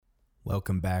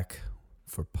Welcome back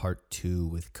for part 2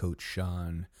 with Coach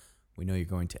Sean. We know you're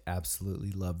going to absolutely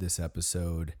love this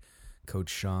episode. Coach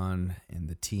Sean and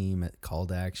the team at Call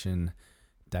to Action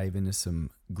dive into some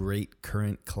great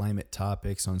current climate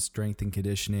topics on strength and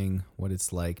conditioning, what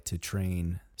it's like to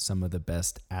train some of the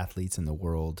best athletes in the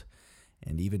world,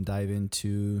 and even dive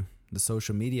into the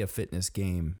social media fitness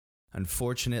game.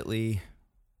 Unfortunately,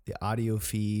 the audio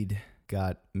feed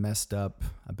got messed up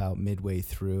about midway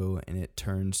through, and it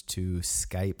turns to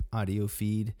Skype audio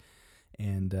feed,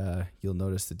 and you'll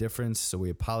notice the difference. So we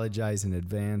apologize in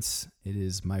advance. It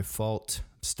is my fault.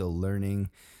 I'm still learning,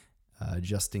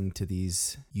 adjusting to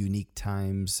these unique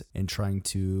times and trying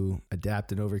to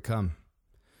adapt and overcome.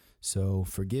 So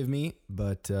forgive me,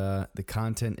 but the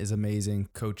content is amazing.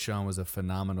 Coach Sean was a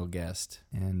phenomenal guest,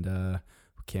 and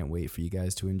we can't wait for you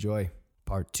guys to enjoy.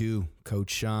 Part 2,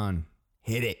 Coach Sean.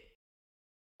 Hit it.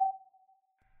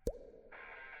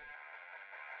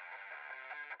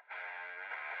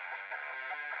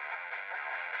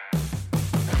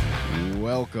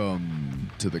 Welcome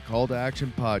to the Call to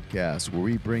Action podcast, where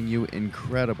we bring you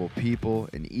incredible people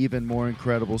and even more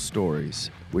incredible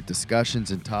stories with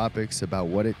discussions and topics about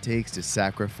what it takes to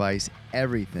sacrifice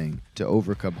everything to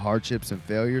overcome hardships and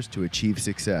failures to achieve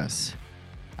success.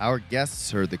 Our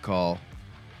guests heard the call.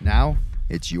 Now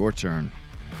it's your turn.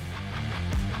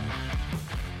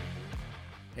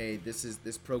 Hey,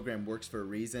 this program works for a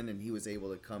reason, and he was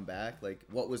able to come back. Like,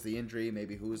 what was the injury?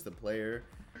 Maybe who was the player?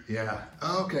 Yeah.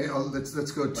 Okay.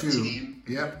 Let's go two.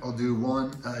 Yep. I'll do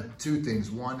two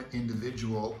things. One,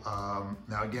 individual.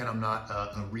 Now, again, I'm not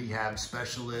a rehab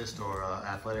specialist or an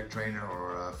athletic trainer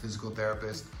or a physical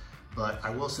therapist, but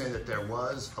I will say that there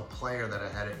was a player that I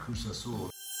had at Cruz Azul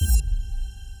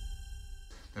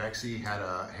that actually had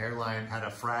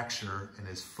a fracture in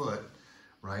his foot,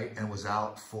 right, and was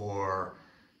out for,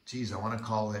 I want to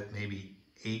call it maybe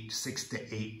 6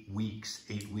 to 8 weeks.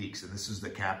 8 weeks, and this is the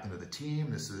captain of the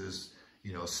team. This is,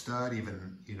 stud,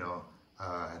 even,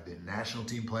 had been national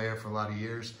team player for a lot of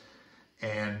years,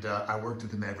 and I worked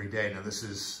with him every day. Now this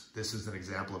is an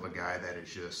example of a guy that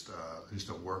is just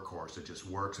a workhorse that just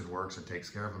works and takes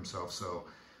care of himself. So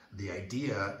the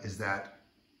idea is that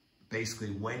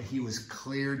basically when he was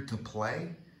cleared to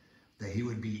play, that he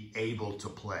would be able to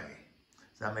play.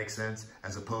 Does that make sense?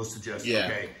 As opposed to just,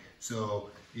 okay, so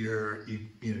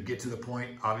you get to the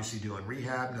point, obviously doing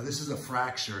rehab. Now this is a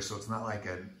fracture, so it's not like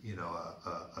a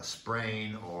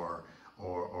sprain or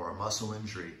a muscle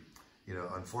injury.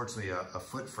 Unfortunately, a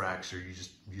foot fracture, you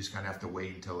just kind of have to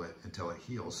wait until it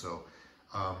heals. So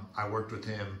I worked with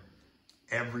him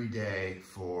every day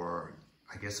for,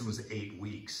 I guess it was 8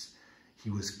 weeks.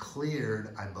 He was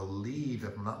cleared, I believe,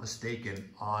 if I'm not mistaken,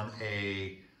 on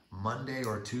a Monday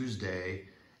or Tuesday,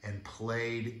 and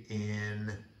played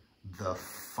in the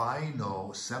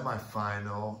semifinal.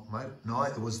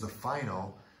 It was the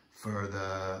final for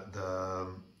the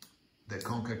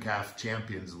CONCACAF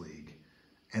Champions League,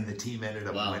 and the team ended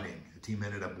up winning. The team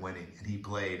ended up winning, and he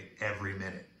played every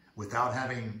minute without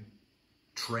having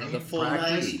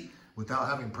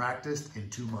practiced in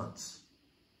 2 months.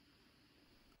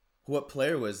 What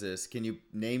player was this? Can you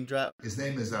name drop? His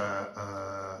name is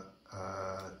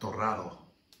Torrado.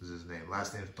 Is his name.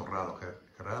 Last name is Torrado.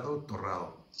 Gerardo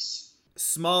Torrado.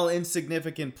 Small,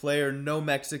 insignificant player, no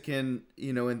Mexican,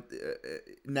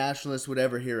 nationalist would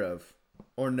ever hear of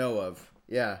or know of.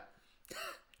 Yeah.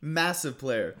 Massive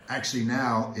player. Actually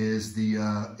now is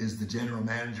the general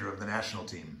manager of the national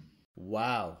team.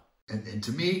 Wow. And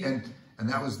to me, and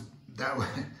that was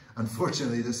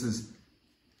unfortunately, this is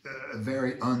a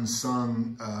very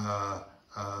unsung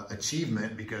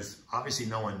achievement, because obviously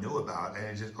no one knew about it. And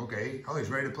it's just, okay, he's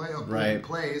ready to play. Right. He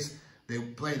plays, they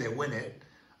win it.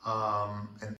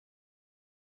 And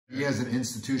he is an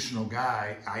institutional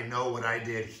guy. I know what I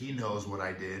did. He knows what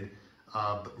I did.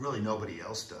 But really nobody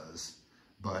else does.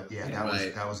 But yeah,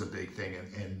 that was a big thing.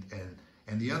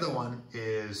 And the other one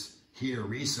is here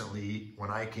recently,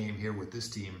 when I came here with this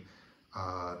team,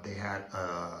 they had,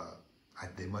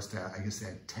 they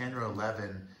had 10 or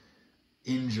 11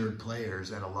 injured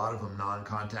players, and a lot of them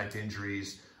non-contact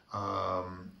injuries,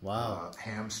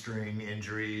 hamstring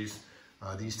injuries,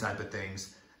 these type of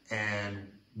things. And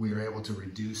we were able to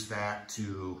reduce that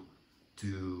to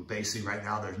basically right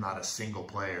now there's not a single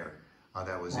player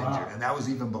that was injured. And that was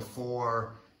even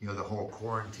before, the whole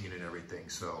quarantine and everything.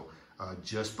 So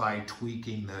just by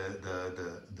tweaking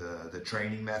the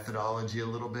training methodology a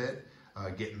little bit,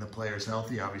 getting the players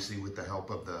healthy, obviously with the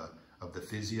help of the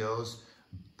physios.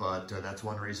 But that's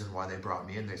one reason why they brought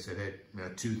me in. They said, hey,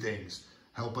 2 things: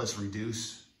 help us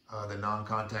reduce the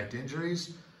non-contact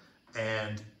injuries,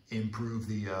 and improve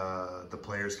the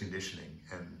players' conditioning.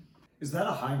 And Is that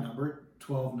a high number?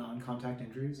 12 non-contact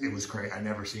injuries? It was crazy. I'd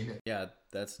never seen it. Yeah,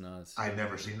 that's nuts. I'd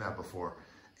never seen that before.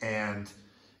 And,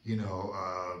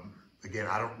 again,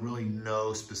 I don't really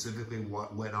know specifically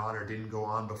what went on or didn't go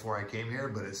on before I came here,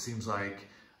 but it seems like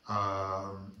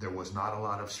there was not a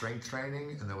lot of strength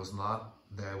training, and there was not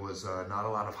a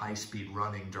lot of high-speed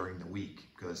running during the week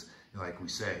because, like we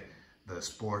say, the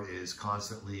sport is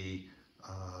constantly,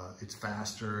 it's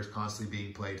faster, it's constantly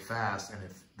being played fast, and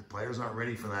if the players aren't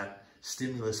ready for that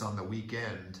stimulus on the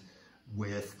weekend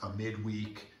with a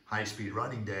midweek high-speed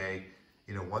running day,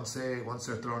 once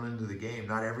they're thrown into the game,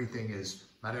 not everything is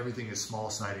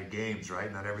small-sided games,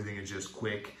 right? Not everything is just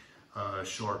quick,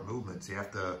 short movements. You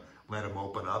have to let them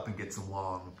open up and get some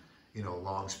long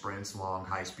sprints, long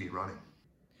high-speed running.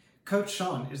 Coach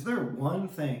Sean, is there one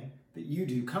thing that you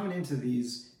do coming into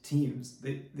these teams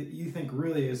that you think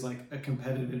really is like a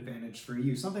competitive advantage for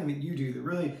you? Something that you do that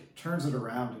really turns it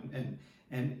around and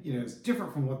is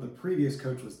different from what the previous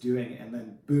coach was doing, and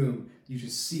then boom, you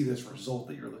just see this result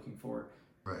that you're looking for.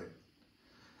 Right.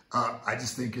 I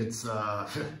just think it's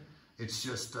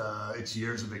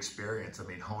years of experience. I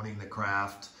mean, honing the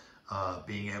craft,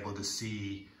 being able to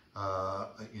see,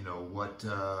 what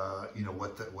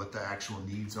the actual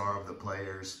needs are of the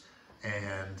players,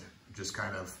 and just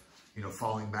kind of,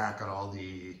 falling back on all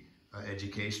the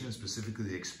education and specifically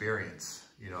the experience,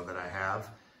 that I have,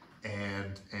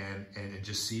 and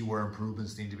just see where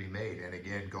improvements need to be made. And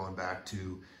again, going back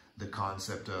to the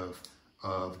concept of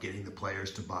getting the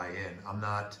players to buy in. I'm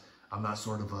not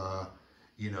sort of a,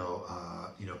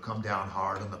 come down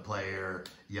hard on the player,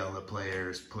 yell at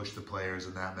players, push the players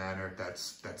in that manner.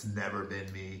 That's never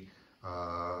been me.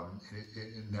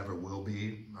 It never will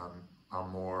be. I'm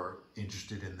more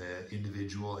interested in the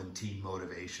individual and team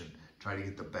motivation, try to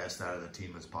get the best out of the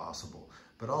team as possible.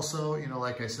 But also,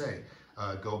 like I say,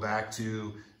 go back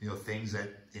to, things that,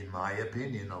 in my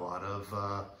opinion, a lot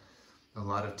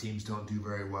of teams don't do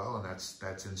very well, and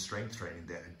that's in strength training.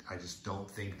 I just don't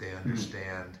think they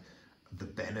understand the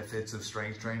benefits of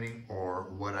strength training,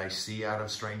 or what I see out of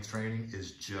strength training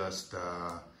is just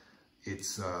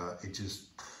it's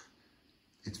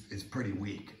pretty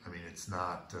weak. I mean, it's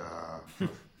not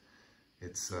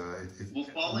it's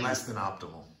less than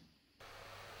optimal.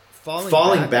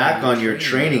 Falling back on your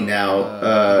training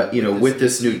now, with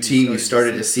this new team, you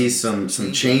started to see some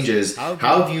changes. How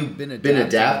have you been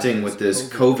adapting with this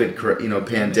COVID,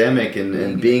 pandemic,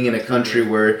 and being in a country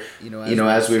where,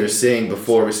 as we were saying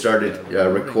before we started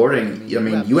recording, I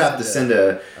mean, you have to send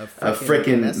a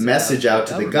freaking message out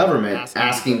to the government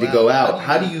asking to go out.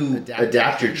 How do you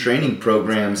adapt your training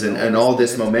programs and all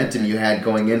this momentum you had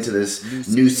going into this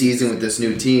new season with this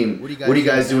new team? What are you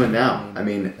guys doing now? I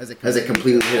mean, has it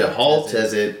completely hit a halt?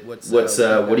 What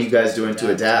are you guys doing to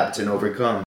adapt and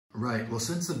overcome? Right. Well,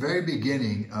 since the very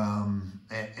beginning,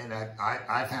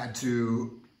 I've had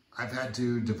to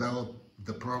develop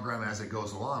the program as it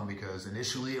goes along, because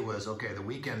initially it was, okay, the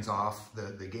weekend's off,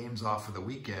 the game's off for the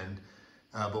weekend,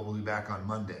 but we'll be back on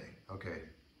Monday. Okay.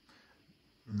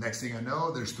 Next thing I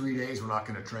know, there's 3 days we're not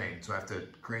going to train, so I have to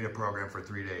create a program for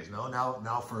 3 days. No,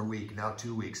 now for a week, now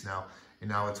 2 weeks, now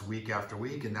it's week after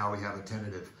week, and now we have a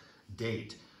tentative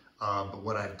date. But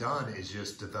what I've done is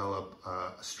just develop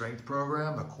a strength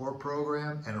program, a core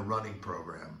program, and a running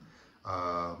program.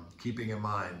 Keeping in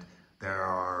mind, there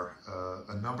are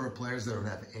a number of players that don't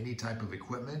have any type of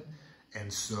equipment,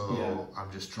 and so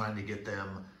I'm just trying to get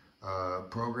them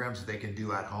programs that they can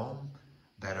do at home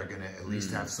that are going to at least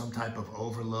have some type of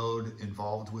overload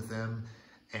involved with them,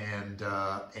 and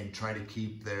try to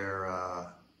keep their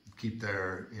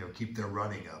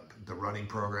running up. The running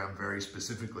program very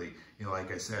specifically,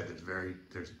 like I said,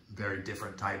 there's very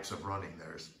different types of running.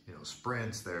 There's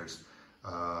sprints, there's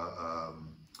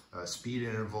speed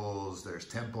intervals, there's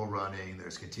tempo running,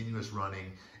 there's continuous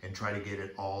running, and try to get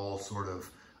it all sort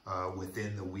of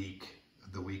within the week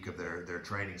of their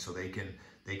training, so they can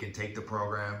take the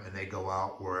program and they go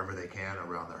out wherever they can,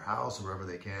 around their house, wherever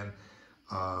they can.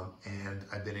 And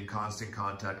I've been in constant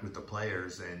contact with the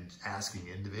players and asking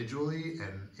individually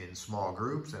and in small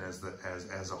groups and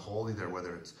as a whole, either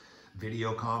whether it's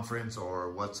video conference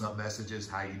or WhatsApp messages,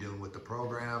 how you doing with the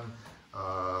program?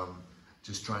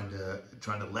 Just trying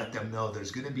to let them know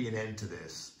there's going to be an end to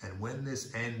this, and when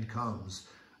this end comes,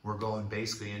 we're going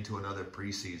basically into another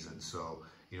preseason. So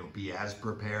be as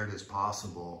prepared as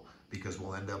possible, because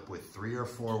we'll end up with 3 or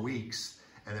 4 weeks,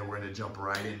 and then we're going to jump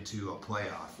right into a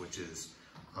playoff, which is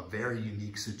a very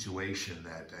unique situation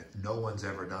that no one's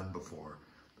ever done before.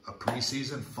 A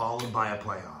preseason followed by a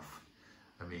playoff.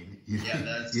 I mean,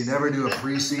 you never do a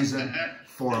preseason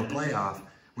for a playoff,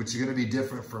 which is going to be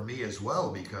different for me as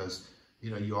well, because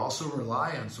you also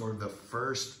rely on sort of the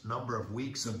first number of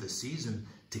weeks of the season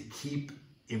to keep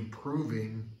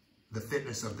improving the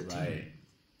fitness of the team.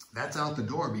 That's out the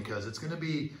door because it's going to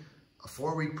be a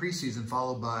 4-week preseason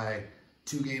followed by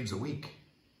 2 games a week,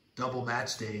 double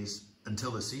match days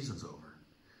until the season's over.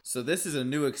 So this is a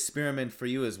new experiment for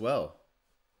you as well.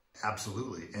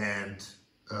 Absolutely. And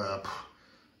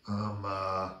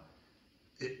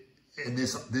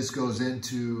this goes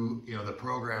into the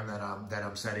program that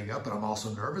I'm setting up, but I'm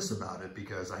also nervous about it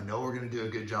because I know we're going to do a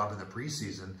good job in the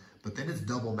preseason, but then it's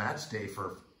double match day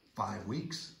for 5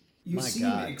 weeks. You seem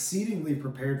exceedingly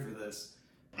prepared for this.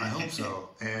 I hope so.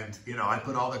 And I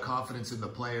put all the confidence in the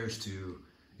players to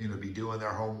be doing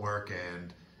their homework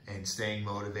and staying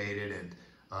motivated. And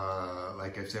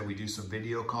like I said, we do some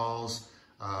video calls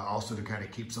also to kind of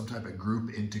keep some type of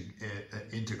group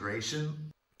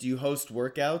integration. Do you host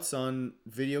workouts on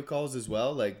video calls as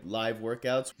well, like live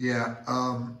workouts? Yeah,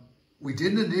 we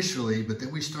didn't initially, but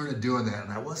then we started doing that,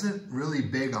 and I wasn't really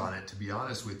big on it, to be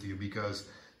honest with you, because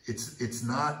it's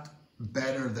not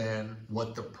better than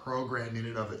what the program in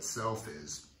and of itself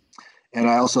is. And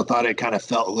I also thought it kind of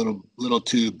felt a little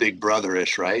too Big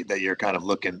Brother-ish, right? That you're kind of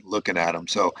looking at them.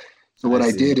 So what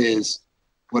I did is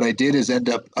end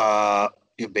up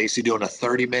basically doing a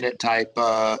 30-minute type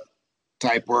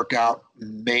workout,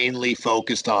 mainly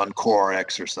focused on core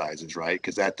exercises, right?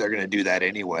 Because they're going to do that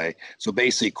anyway. So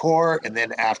basically core, and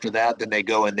then after that, then they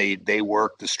go and they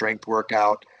work the strength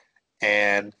workout,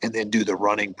 and then do the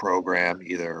running program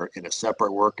either in a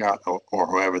separate workout or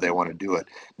however they want to do it.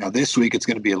 Now this week it's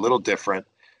going to be a little different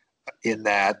in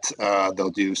that we'll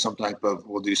do some type of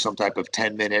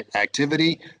 10-minute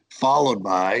activity followed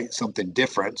by something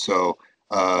different. So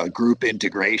group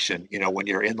integration, when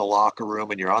you're in the locker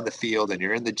room and you're on the field and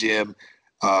you're in the gym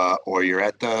or you're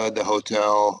at the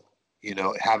hotel,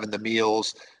 having the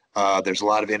meals, there's a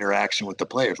lot of interaction with the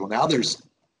players. Well, now there's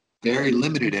very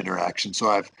limited interaction. So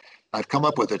I've come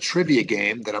up with a trivia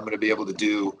game that I'm going to be able to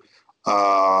do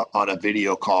on a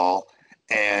video call,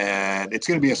 and it's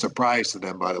going to be a surprise to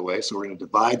them, by the way. So we're going to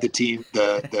divide the team,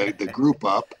 the group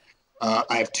up.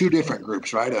 I have 2 different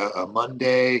groups, right? A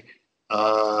Monday,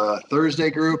 Thursday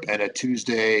group and a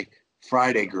Tuesday,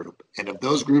 Friday group. And of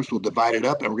those groups, we'll divide it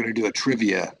up, and we're going to do a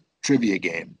trivia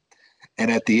game.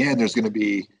 And at the end, there's going to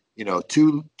be,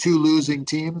 two losing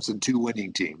teams and 2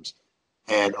 winning teams.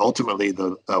 And ultimately,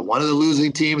 the one of the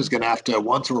losing team is going to have to,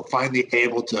 once we're finally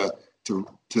able to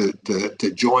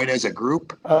join as a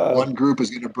group, one group is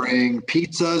going to bring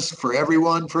pizzas for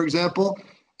everyone, for example,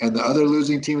 and the other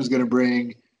losing team is going to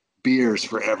bring beers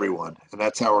for everyone. And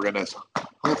that's how we're going to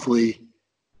hopefully,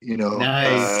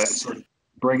 sort of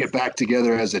bring it back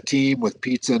together as a team with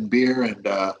pizza and beer. And,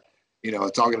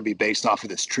 it's all going to be based off of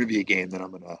this trivia game that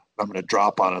I'm going to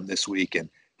drop on them this week. And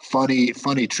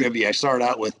funny trivia. I started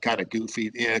out with kind of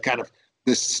goofy, kind of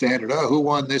this standard, who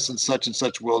won this and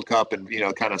such World Cup, and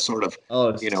kind of sort of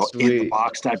in the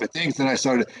box type of things. Then I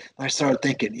started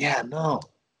thinking,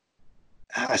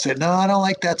 I said, no, I don't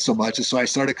like that so much. And so I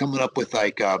started coming up with I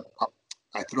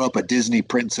throw up a Disney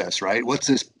princess, right? What's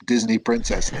this Disney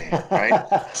princess name, right?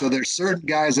 So there's certain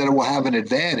guys that will have an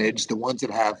advantage. The ones that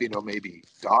have, maybe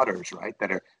daughters, right, that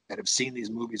have seen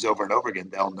these movies over and over again,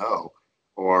 they'll know.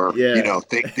 Or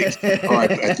think things. Or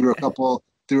I threw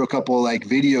a couple like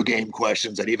video game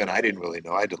questions that even I didn't really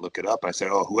know. I had to look it up. I said,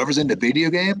 whoever's into video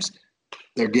games,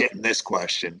 they're getting this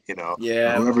question.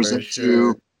 Whoever's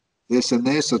into this and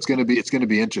this. So it's gonna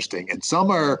be interesting. And some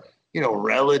are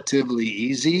relatively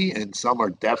easy, and some are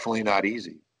definitely not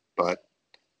easy. But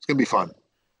it's gonna be fun.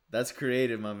 That's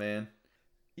creative, my man.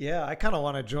 Yeah, I kind of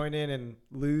want to join in and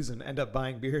lose and end up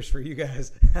buying beers for you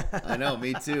guys. I know,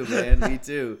 me too, man. Me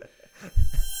too.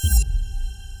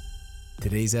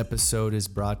 Today's episode is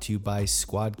brought to you by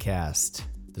Squadcast.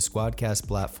 The Squadcast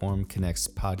platform connects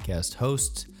podcast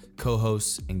hosts,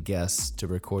 co-hosts, and guests to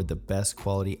record the best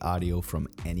quality audio from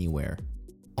anywhere.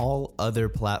 All other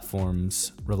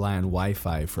platforms rely on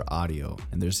Wi-Fi for audio,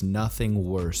 and there's nothing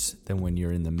worse than when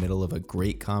you're in the middle of a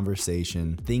great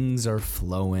conversation, things are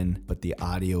flowing, but the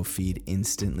audio feed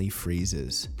instantly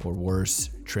freezes. Or worse,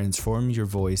 transforms your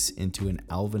voice into an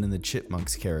Alvin and the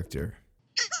Chipmunks character.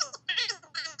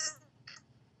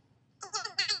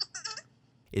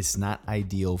 It's not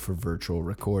ideal for virtual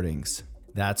recordings.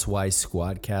 That's why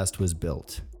Squadcast was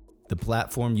built. The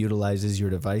platform utilizes your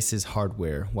device's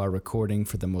hardware while recording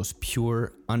for the most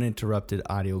pure, uninterrupted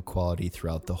audio quality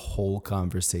throughout the whole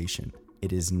conversation.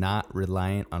 It is not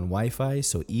reliant on Wi-Fi,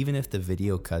 so even if the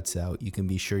video cuts out, you can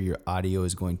be sure your audio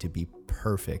is going to be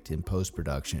perfect in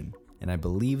post-production. And I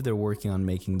believe they're working on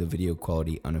making the video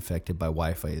quality unaffected by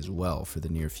Wi-Fi as well for the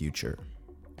near future.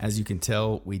 As you can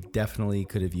tell, we definitely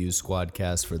could have used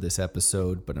Squadcast for this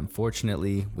episode, but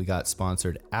unfortunately, we got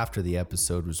sponsored after the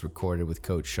episode was recorded with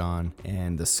Coach Sean,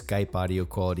 and the Skype audio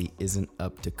quality isn't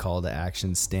up to Call to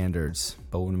Action standards.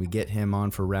 But when we get him on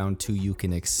for round 2, you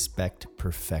can expect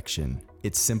perfection.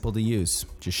 It's simple to use.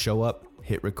 Just show up,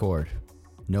 hit record.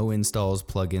 No installs,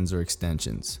 plugins, or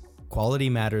extensions. Quality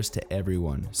matters to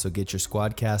everyone, so get your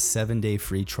Squadcast 7-day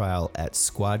free trial at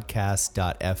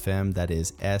squadcast.fm. That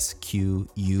is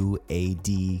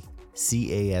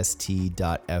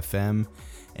SQUADCAST.fm,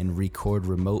 and record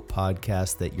remote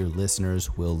podcasts that your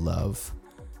listeners will love,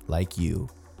 like you,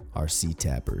 our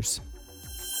C-Tappers.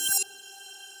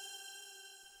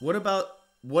 What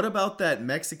about that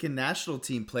Mexican national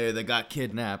team player that got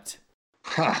kidnapped?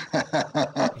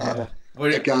 Yeah.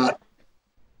 It got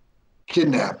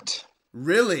kidnapped.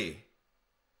 Really?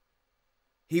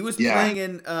 He was playing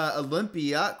in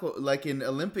like in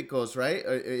Olympicos, right?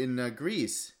 In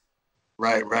Greece.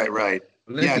 Right. Yeah,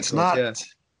 it's not.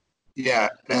 Yeah.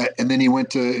 And then he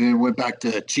went back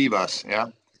to Chivas. Yeah.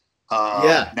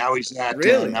 Now he's at.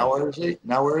 Really? Now where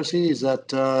is he? He's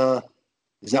at.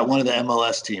 Is that one of the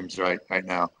MLS teams right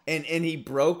now? And he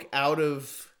broke out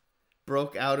of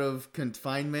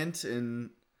confinement and.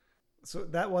 So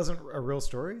that wasn't a real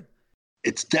story?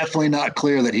 It's definitely not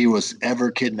clear that he was ever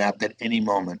kidnapped at any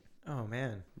moment. Oh,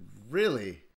 man.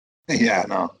 Really? Yeah,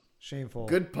 no. Shameful.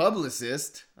 Good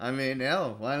publicist. I mean,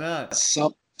 hell, why not?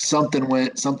 Something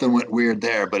went weird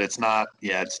there, but it's not.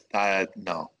 Yeah, it's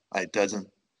no. It doesn't.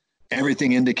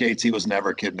 Everything indicates he was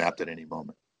never kidnapped at any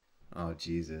moment. Oh,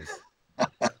 Jesus.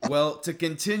 Well, to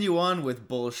continue on with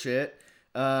bullshit,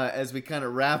 as we kind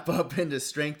of wrap up into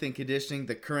strength and conditioning,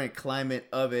 the current climate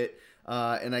of it,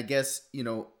 and I guess,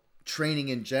 training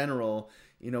in general,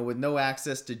 with no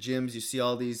access to gyms, you see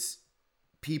all these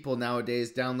people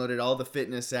nowadays downloaded all the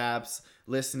fitness apps,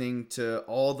 listening to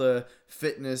all the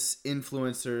fitness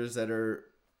influencers that are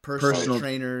personal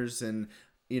trainers and,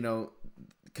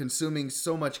 consuming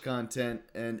so much content,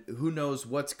 and who knows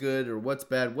what's good or what's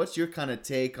bad. What's your kind of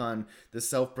take on the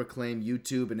self-proclaimed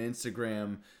YouTube and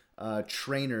Instagram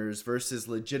trainers versus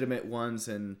legitimate ones?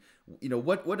 And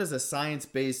what does a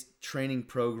science-based training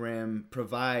program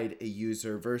provide a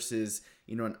user versus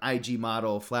an IG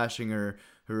model flashing her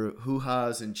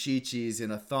hoo-has and chi-chis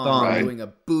in a thong Right. doing a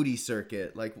booty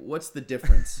circuit? Like, what's the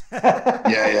difference?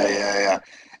 Yeah.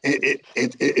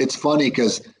 It's funny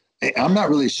because I'm not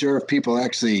really sure if people are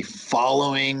actually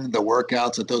following the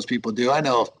workouts that those people do. I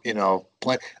know, I'll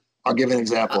give an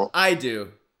example. I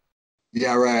do.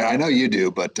 Yeah, right. I know you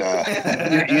do, but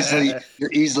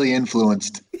you're easily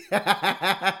influenced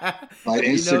by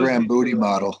Instagram booty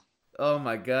model. Oh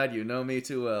my God, you know me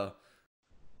too well.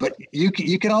 But you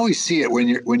can always see it when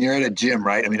you're at a gym,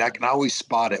 right? I mean, I can always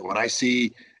spot it when I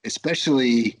see,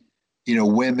 especially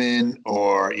women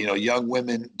or young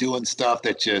women doing stuff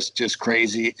that's just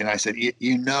crazy. And I said,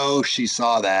 she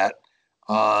saw that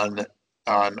on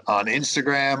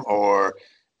Instagram or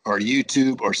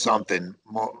YouTube or something,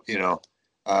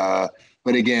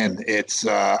 but again, it's,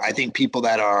 I think people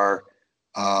that are,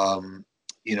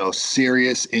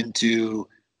 serious into,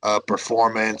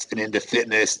 performance and into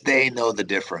fitness, they know the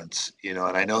difference, and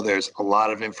I know there's a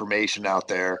lot of information out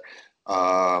there.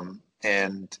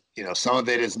 And some of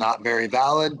it is not very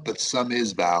valid, but some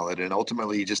is valid. And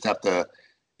ultimately you just have to,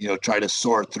 try to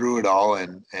sort through it all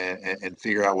and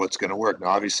figure out what's going to work. Now,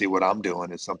 obviously what I'm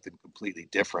doing is something completely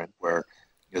different where,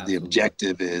 the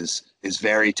objective is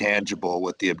very tangible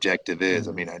what the objective is.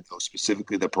 I mean, I know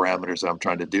specifically the parameters that I'm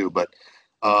trying to do, but,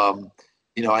 I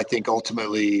think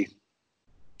ultimately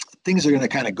things are going to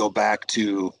kind of go back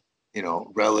to,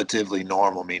 relatively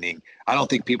normal, meaning I don't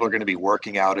think people are going to be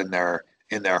working out in their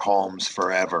homes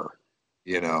forever.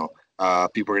 People are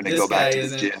going to go back to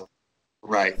the gym.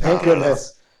 Right. Thank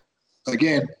goodness.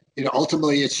 Again,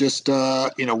 ultimately it's just,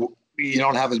 you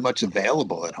don't have as much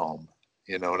available at home.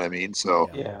 You know what I mean? So,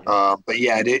 but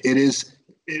yeah, it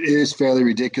is fairly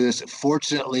ridiculous.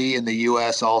 Fortunately, in the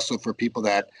U.S., also for people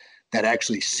that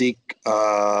actually seek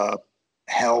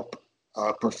help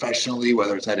professionally,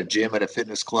 whether it's at a gym, at a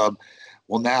fitness club.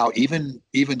 Well, now even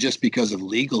just because of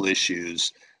legal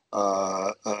issues,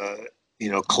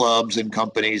 clubs and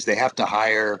companies, they have to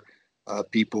hire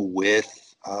people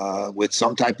with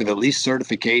some type of at least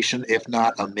certification, if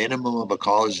not a minimum of a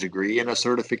college degree and a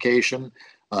certification.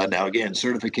 Now, again,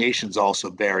 certifications also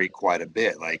vary quite a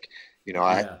bit. Like,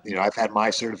 I've had my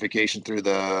certification through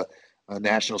the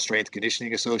National Strength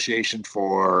Conditioning Association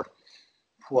for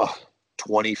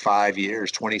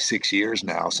 26 years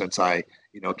now, since I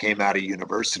came out of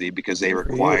university, because they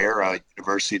require a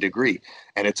university degree,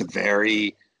 and it's a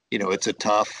very it's a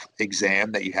tough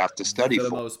exam that you have to study The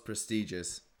for. most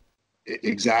prestigious.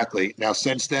 Exactly. Now,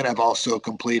 since then, I've also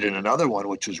completed another one,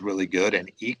 which was really good and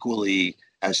equally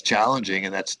as challenging,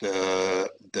 and that's the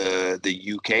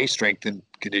UK Strength and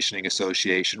Conditioning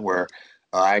Association, where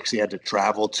I actually had to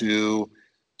travel to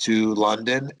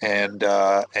London and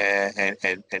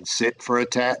sit for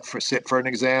an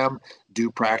exam,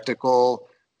 do practical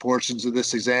portions of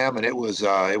this exam, and it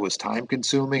was time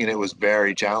consuming and it was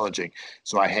very challenging.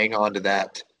 So I hang on to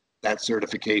that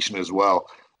certification as well.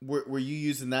 Were you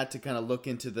using that to kind of look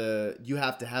into you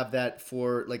have to have that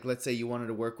for, like, let's say you wanted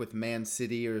to work with Man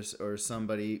City or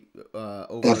somebody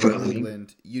over Definitely. in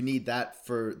England, you need that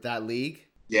for that league?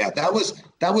 Yeah, that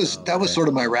was sort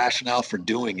of my rationale for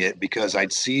doing it, because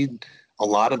I'd seen a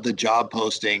lot of the job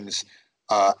postings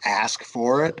ask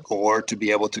for it or to be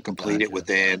able to complete it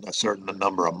within a certain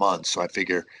number of months. So I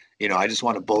figure, I just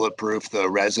want to bulletproof the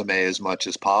resume as much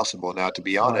as possible. Now, to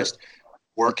be honest,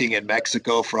 working in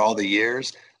Mexico for all the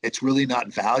years, it's really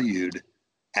not valued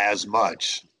as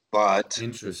much. But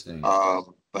Interesting.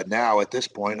 but now at this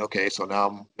point, okay, so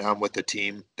now I'm with the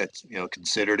team that's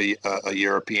considered a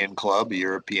European club, a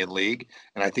European league,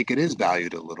 and I think it is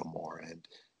valued a little more. And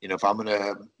if I'm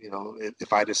gonna,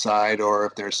 if I decide, or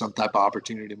if there's some type of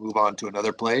opportunity to move on to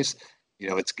another place,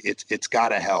 it's got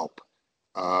to help.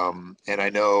 And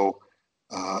I know,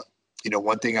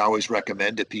 one thing I always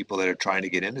recommend to people that are trying to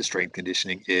get into strength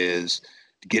conditioning is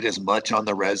to get as much on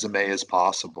the resume as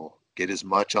possible. Get as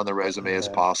much on the resume as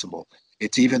possible.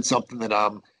 It's even something that I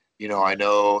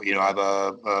know, I have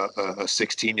a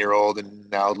 16-year-old and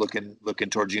now looking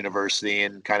towards university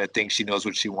and kind of thinks she knows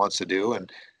what she wants to do.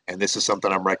 And this is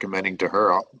something I'm recommending to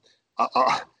her.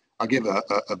 I'll give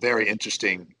a very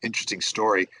interesting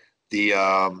story. The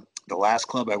last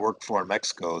club I worked for in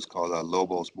Mexico is called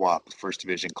Lobos WAP, First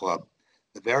Division Club.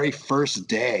 The very first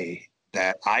day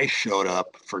that I showed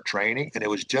up for training, and it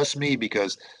was just me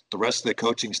because the rest of the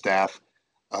coaching staff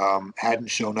hadn't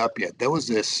shown up yet. There was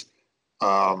this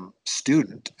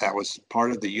student that was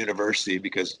part of the university,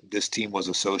 because this team was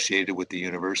associated with the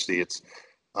university. It's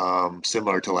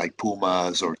similar to like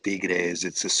Pumas or Tigres.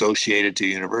 It's associated to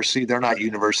university. They're not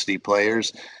university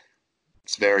players.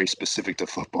 It's very specific to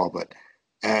football,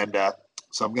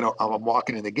 so I'm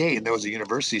walking in the gate, and there was a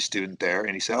university student there,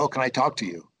 and he said, "Oh, can I talk to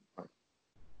you?"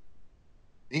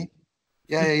 Me?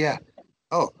 Yeah.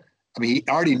 Oh, I mean, he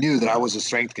already knew that I was a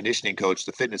strength conditioning coach,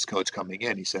 the fitness coach coming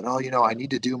in. He said, "Oh, I need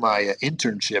to do my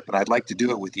internship, and I'd like to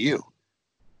do it with you."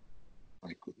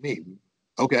 Like, with me?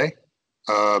 Okay.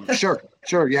 Sure.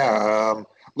 Yeah.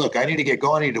 Look, I need to get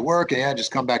going. I need to work. And yeah,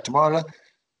 just come back tomorrow.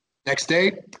 Next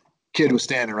day, kid was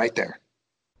standing right there.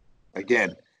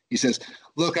 Again, he says,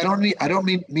 "Look, I don't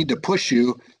mean to push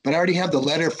you, but I already have the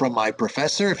letter from my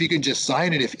professor. If you can just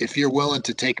sign it, if you're willing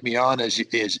to take me on as a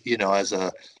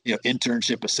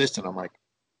internship assistant." I'm like,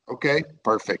 "Okay,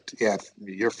 perfect. Yeah, if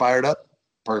you're fired up.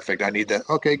 Perfect. I need that.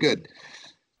 Okay, good.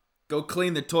 Go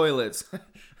clean the toilets."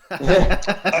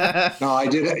 No, I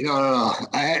did it.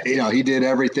 No. He did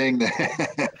everything that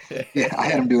I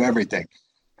had him do everything.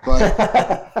 But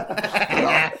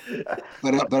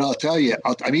I'll tell you,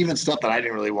 I'm even stuff that I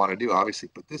didn't really want to do, obviously.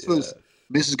 But this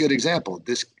is a good example.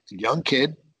 This young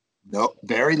kid,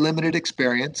 very limited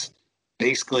experience,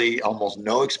 basically almost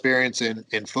no experience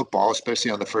in football,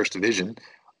 especially on the first division.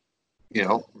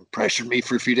 Pressured me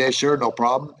for a few days, sure, no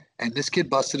problem. And this kid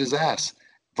busted his ass.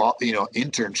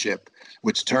 Internship,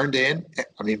 which turned in,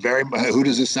 who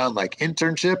does this sound like?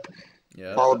 Internship,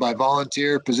 followed by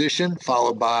volunteer position,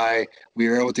 followed by, we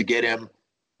were able to get him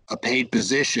a paid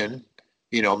position,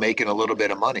 making a little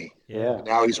bit of money. Yeah.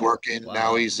 Now he's working, Wow.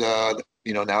 now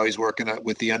he's working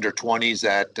with the under 20s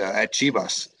at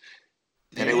Chivas.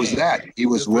 And it was that he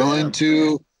was willing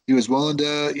to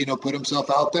put himself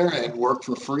out there and work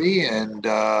for free, and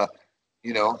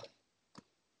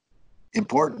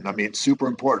important. I mean, it's super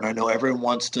important. I know everyone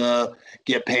wants to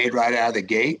get paid right out of the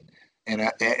gate. And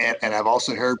I've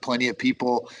also heard plenty of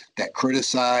people that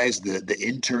criticize the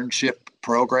internship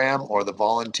program or the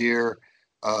volunteer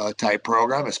type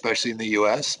program, especially in the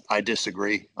U.S. I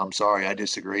disagree. I'm sorry, I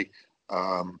disagree.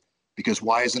 Because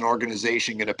why is an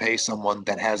organization going to pay someone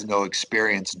that has no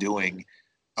experience doing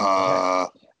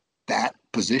that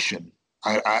position?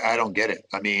 I don't get it.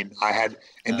 I mean,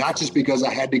 not just because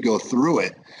I had to go through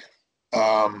it,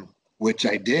 which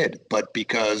I did, but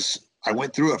because I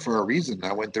went through it for a reason.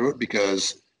 I went through it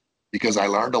because I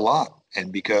learned a lot,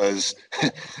 and because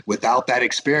without that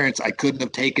experience, I couldn't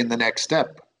have taken the next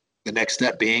step. The next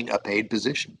step being a paid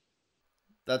position.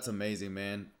 That's amazing,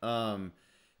 man.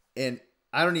 And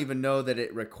I don't even know that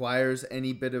it requires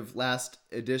any bit of last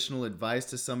additional advice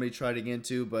to somebody trying to get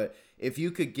into, but if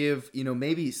you could give,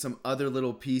 maybe some other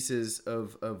little pieces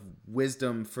of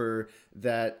wisdom for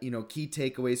that, key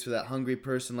takeaways for that hungry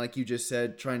person, like you just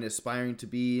said, aspiring to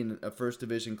be in a first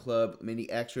division club, many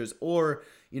extras, or,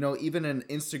 even an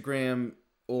Instagram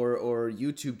or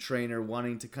YouTube trainer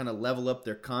wanting to kind of level up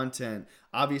their content.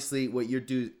 Obviously what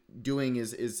you're doing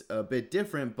is a bit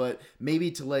different, but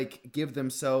maybe to like give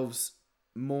themselves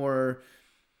more,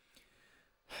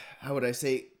 how would I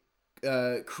say,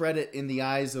 credit in the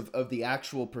eyes of the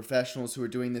actual professionals who are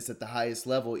doing this at the highest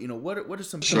level. What are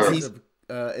some pieces of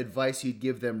advice you'd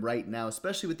give them right now,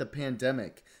 especially with the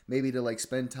pandemic, maybe to like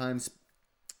spend time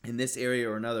in this area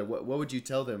or another? What would you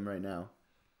tell them right now?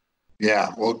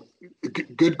 Yeah, well,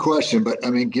 good question, but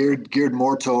I mean, geared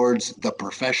more towards the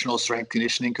professional strength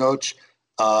conditioning coach.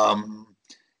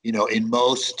 In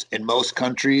most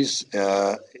countries,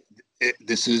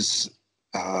 this is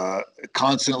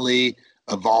constantly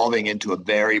evolving into a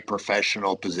very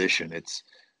professional position. It's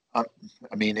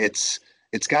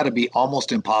got to be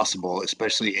almost impossible,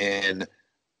 especially in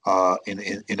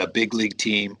a big league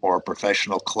team or a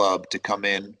professional club, to come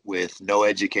in with no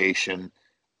education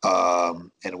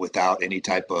and without any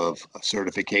type of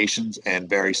certifications and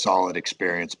very solid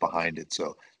experience behind it.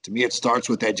 So to me, it starts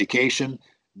with education,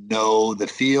 know the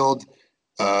field,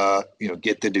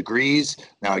 get the degrees.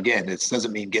 Now, again, this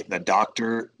doesn't mean getting a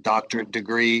doctorate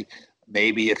degree.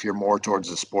 Maybe if you're more towards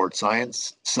the sports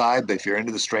science side, but if you're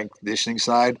into the strength conditioning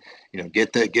side,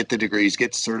 get the degrees,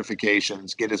 get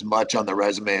certifications, get as much on the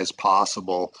resume as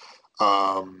possible.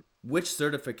 Which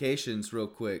certifications, real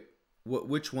quick?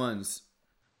 Which ones?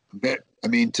 I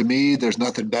mean, to me, there's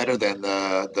nothing better than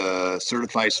the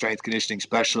certified strength conditioning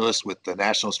specialist with the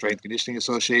National Strength Conditioning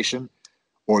Association,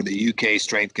 or the UK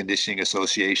Strength Conditioning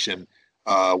Association,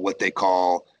 what they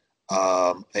call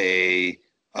a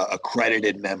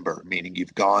accredited member, meaning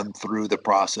you've gone through the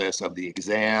process of the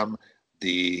exam,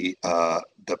 the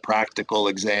practical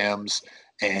exams,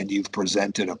 and you've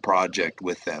presented a project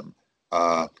with them.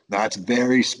 Now it's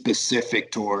very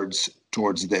specific towards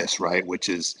this, right? Which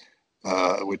is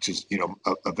a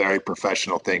very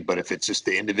professional thing. But if it's just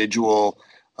the individual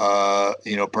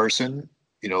person,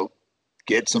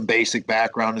 get some basic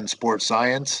background in sports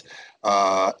science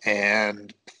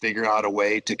and figure out a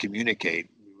way to communicate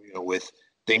with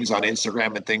things on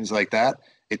Instagram and things like that.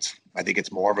 I think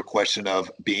it's more of a question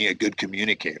of being a good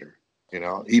communicator.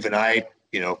 Even I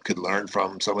could learn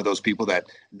from some of those people that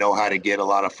know how to get a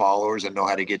lot of followers and know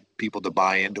how to get people to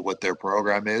buy into what their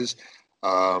program is.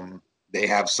 They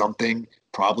have something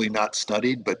probably not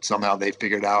studied, but somehow they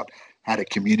figured out how to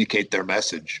communicate the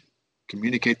message.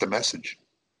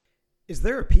 Is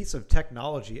there a piece of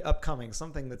technology upcoming,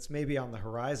 something that's maybe on the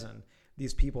horizon,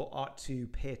 these people ought to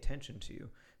pay attention to?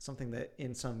 Something that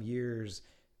in some years,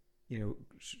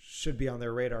 should be on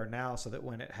their radar now, so that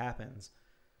when it happens.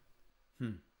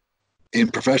 In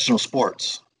professional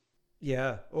sports.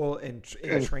 Yeah. Well, in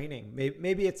training,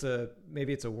 maybe it's a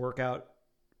workout.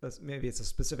 Maybe it's a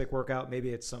specific workout. Maybe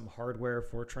it's some hardware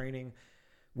for training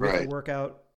with a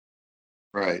workout.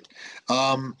 Right.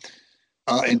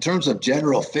 In terms of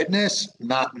general fitness,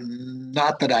 not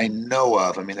that I know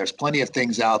of. I mean, there's plenty of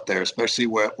things out there, especially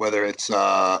whether it's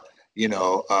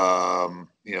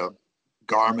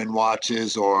Garmin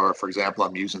watches, or, for example,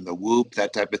 I'm using the Whoop,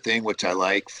 that type of thing, which I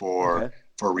like for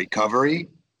recovery.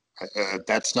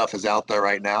 That stuff is out there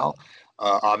right now.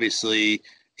 Obviously,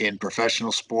 in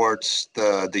professional sports,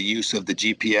 the use of the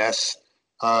GPS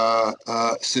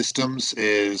systems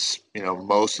is,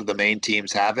 most of the main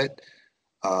teams have it.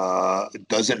 It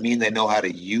doesn't mean they know how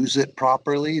to use it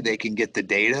properly. They can get the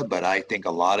data, but I think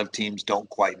a lot of teams don't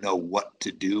quite know what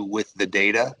to do with the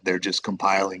data. They're just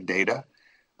compiling data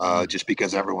just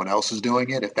because everyone else is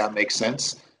doing it, if that makes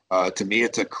sense. To me,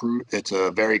 it's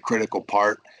a very critical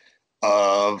part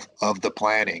of the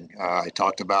planning. I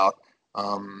talked about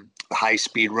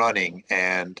high-speed running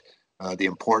and the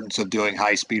importance of doing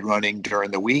high-speed running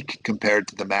during the week compared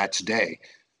to the match day.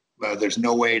 There's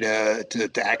no way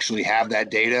to actually have that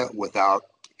data without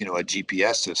a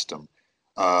GPS system.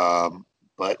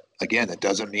 But again, that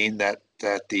doesn't mean that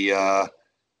the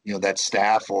that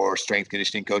staff or strength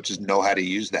conditioning coaches know how to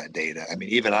use that data. I mean,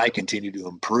 even I continue to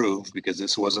improve, because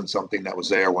this wasn't something that was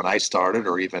there when I started,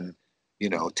 or even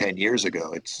 10 years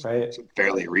ago. It's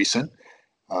fairly recent.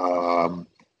 And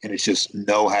it's just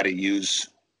know how to use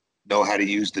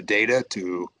the data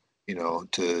to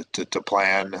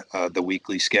plan the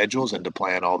weekly schedules, and to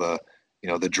plan all the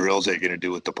the drills that you're going to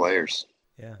do with the players.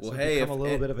 Yeah. Well, so hey, become a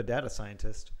little bit of a data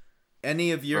scientist.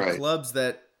 Any of your clubs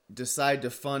that decide to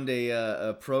fund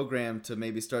a program to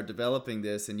maybe start developing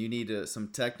this, and you need some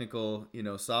technical,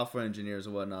 software engineers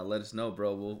or whatnot, let us know,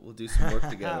 bro. We'll do some work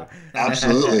together.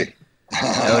 Absolutely.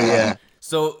 Oh yeah.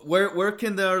 So where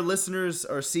can our listeners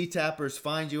or C-Tappers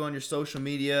find you on your social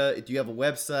media? Do you have a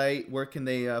website? Where can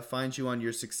they find you on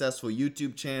your successful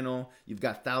YouTube channel? You've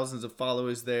got thousands of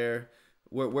followers there.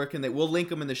 Where can they? We'll link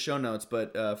them in the show notes.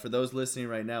 But for those listening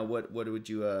right now, what would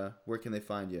you? Where can they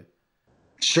find you?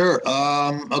 Sure.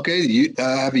 Okay.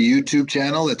 I have a YouTube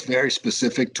channel that's very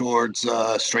specific towards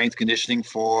strength conditioning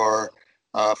for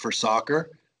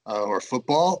soccer or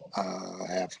football.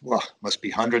 I have must be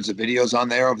hundreds of videos on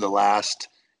there over the last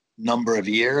number of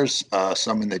years.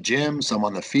 Some in the gym, some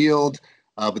on the field,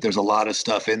 but there's a lot of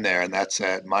stuff in there, and that's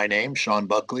at my name, Sean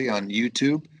Buckley, on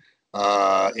YouTube.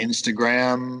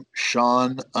 Instagram,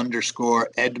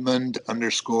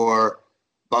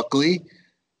 Sean_Edmund_Buckley.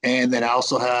 And then I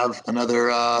also have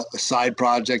another side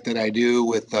project that I do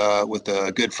with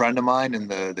a good friend of mine and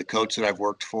the coach that I've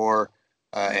worked for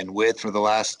and with for the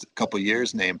last couple of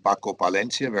years, named Paco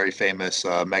Palencia, very famous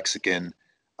Mexican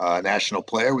national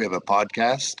player. We have a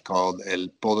podcast called El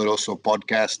Poderoso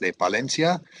Podcast de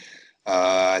Palencia.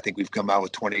 I think we've come out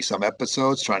with 20-some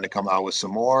episodes, trying to come out with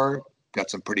some more. Got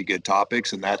some pretty good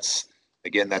topics, and that's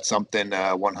something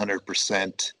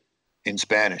 100% in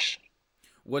Spanish.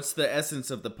 What's the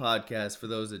essence of the podcast for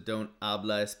those that don't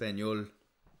habla español?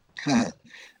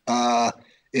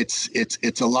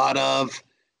 It's a lot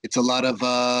of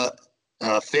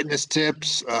fitness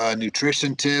tips,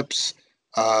 nutrition tips.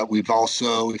 We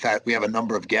have a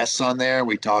number of guests on there.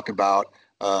 We talk about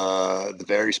the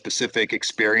very specific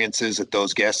experiences that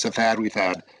those guests have had. We've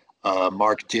had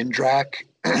Mark Jindrak,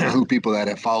 who people that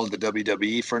have followed the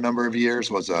WWE for a number of years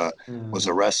was a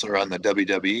wrestler on the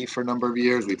WWE for a number of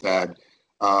years. We've had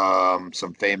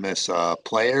some famous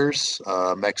players,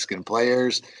 Mexican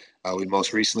players. We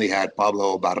most recently had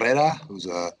Pablo Barrera, who's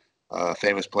a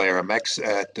famous player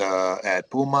at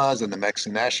Pumas and the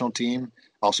Mexican national team.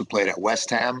 Also played at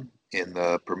West Ham in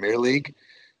the Premier League.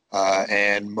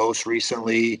 And most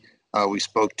recently, we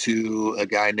spoke to a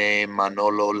guy named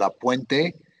Manolo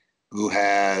Lapuente, who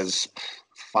has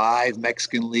 5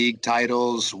 Mexican League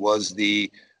titles, was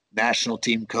the national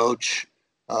team coach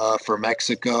for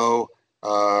Mexico.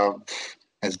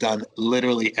 Has done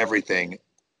literally everything.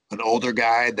 An older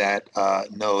guy that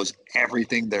knows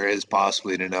everything there is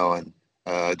possibly to know, and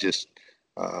just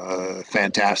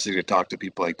fantastic to talk to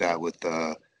people like that with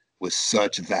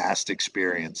such vast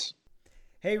experience.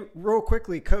 Hey, real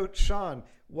quickly, Coach Sean,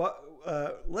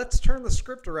 let's turn the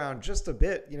script around just a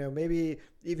bit. Maybe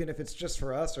even if it's just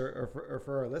for us or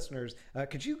for our listeners,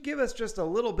 could you give us just a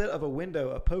little bit of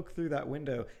a poke through that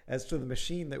window as to the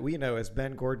machine that we know as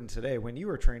Ben Gordon today when you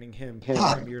were training him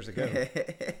some years ago?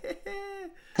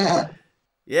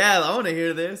 Yeah, I want to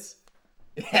hear this.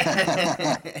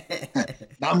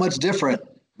 Not much different.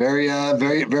 Very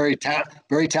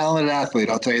talented athlete.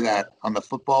 I'll tell you that. On the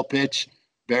football pitch,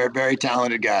 very, very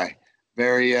talented guy.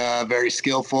 Very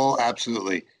skillful.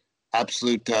 Absolute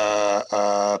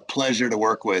pleasure to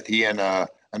work with. He and a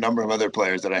number of other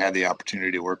players that I had the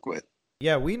opportunity to work with.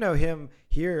 Yeah, we know him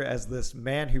here as this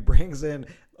man who brings in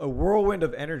a whirlwind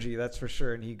of energy, that's for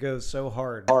sure. And he goes so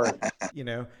hard,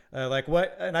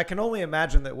 and I can only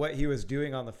imagine that what he was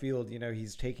doing on the field,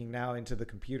 he's taking now into the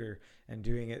computer and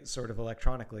doing it sort of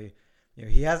electronically.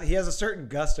 He has a certain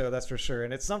gusto, that's for sure,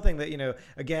 and it's something that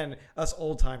again, us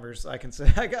old timers, I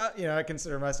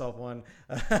consider myself one.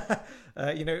 We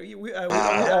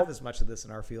have as much of this in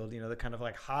our field, the kind of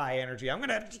like high energy. I'm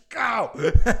gonna go.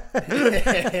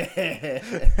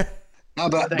 No,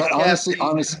 but honestly,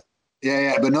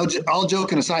 yeah. But no, all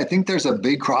joking aside, I think there's a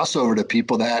big crossover to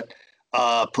people that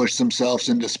push themselves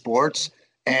into sports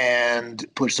and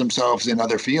push themselves in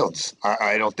other fields.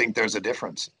 I don't think there's a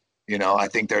difference. I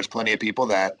think there's plenty of people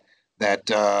that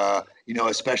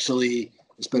especially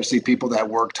people that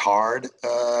worked hard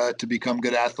to become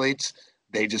good athletes.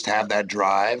 They just have that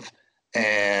drive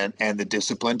and the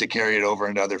discipline to carry it over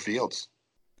into other fields.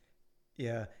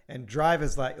 Yeah, and drive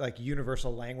is like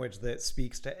universal language that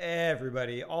speaks to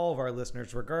everybody, all of our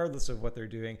listeners, regardless of what they're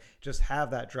doing. Just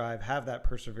have that drive, have that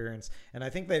perseverance, and I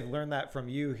think they've learned that from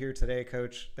you here today,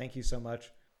 Coach. Thank you so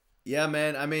much. Yeah,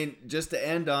 man. I mean, just to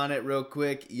end on it real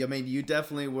quick, you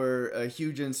definitely were a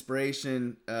huge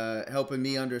inspiration, helping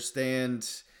me understand,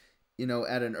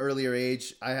 at an earlier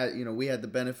age. We had the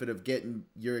benefit of getting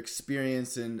your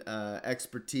experience and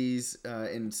expertise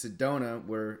in Sedona,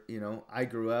 where, I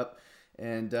grew up.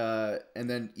 and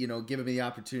then, you know, giving me the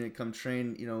opportunity to come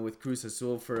train, you know, with Cruz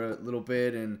Azul for a little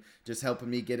bit, and just helping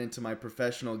me get into my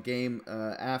professional game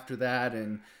after that.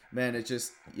 And man, it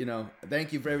just, you know,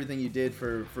 thank you for everything you did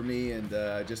for me, and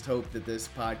just hope that this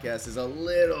podcast is a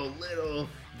little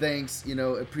thanks, you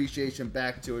know, appreciation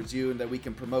back towards you, and that we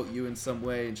can promote you in some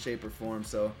way, in shape or form.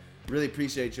 So really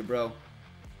appreciate you, bro.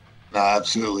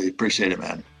 Absolutely. Appreciate it,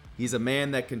 man. He's a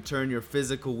man that can turn your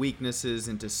physical weaknesses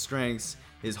into strengths.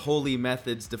 His holy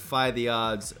methods defy the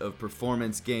odds of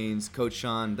performance gains. Coach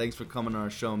Sean, thanks for coming on our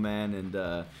show, man,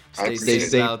 and stay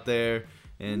safe out there.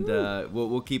 And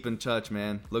we'll keep in touch,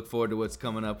 man. Look forward to what's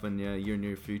coming up in your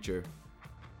near future.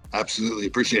 Absolutely.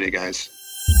 Appreciate it, guys.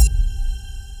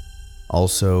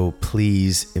 Also,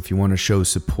 please, if you want to show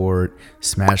support,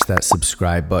 smash that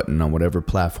subscribe button on whatever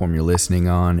platform you're listening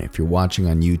on. If you're watching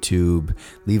on YouTube,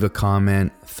 leave a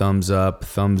comment, thumbs up,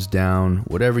 thumbs down,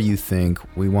 whatever you think.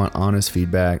 We want honest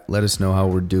feedback. Let us know how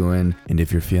we're doing. And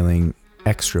if you're feeling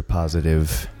extra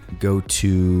positive, go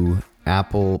to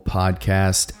Apple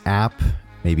Podcast app,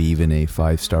 maybe even a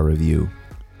 5-star review.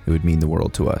 It would mean the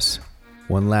world to us.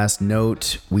 One last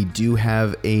note, we do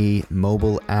have a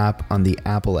mobile app on the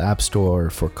Apple App Store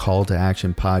for Call to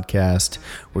Action Podcast.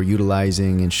 We're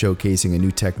utilizing and showcasing a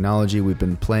new technology we've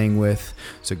been playing with.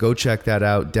 So go check that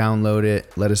out, download it,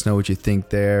 let us know what you think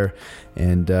there,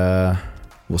 and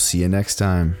we'll see you next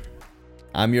time.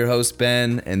 I'm your host,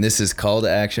 Ben, and this is Call to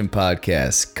Action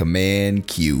Podcast. Command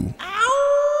Q.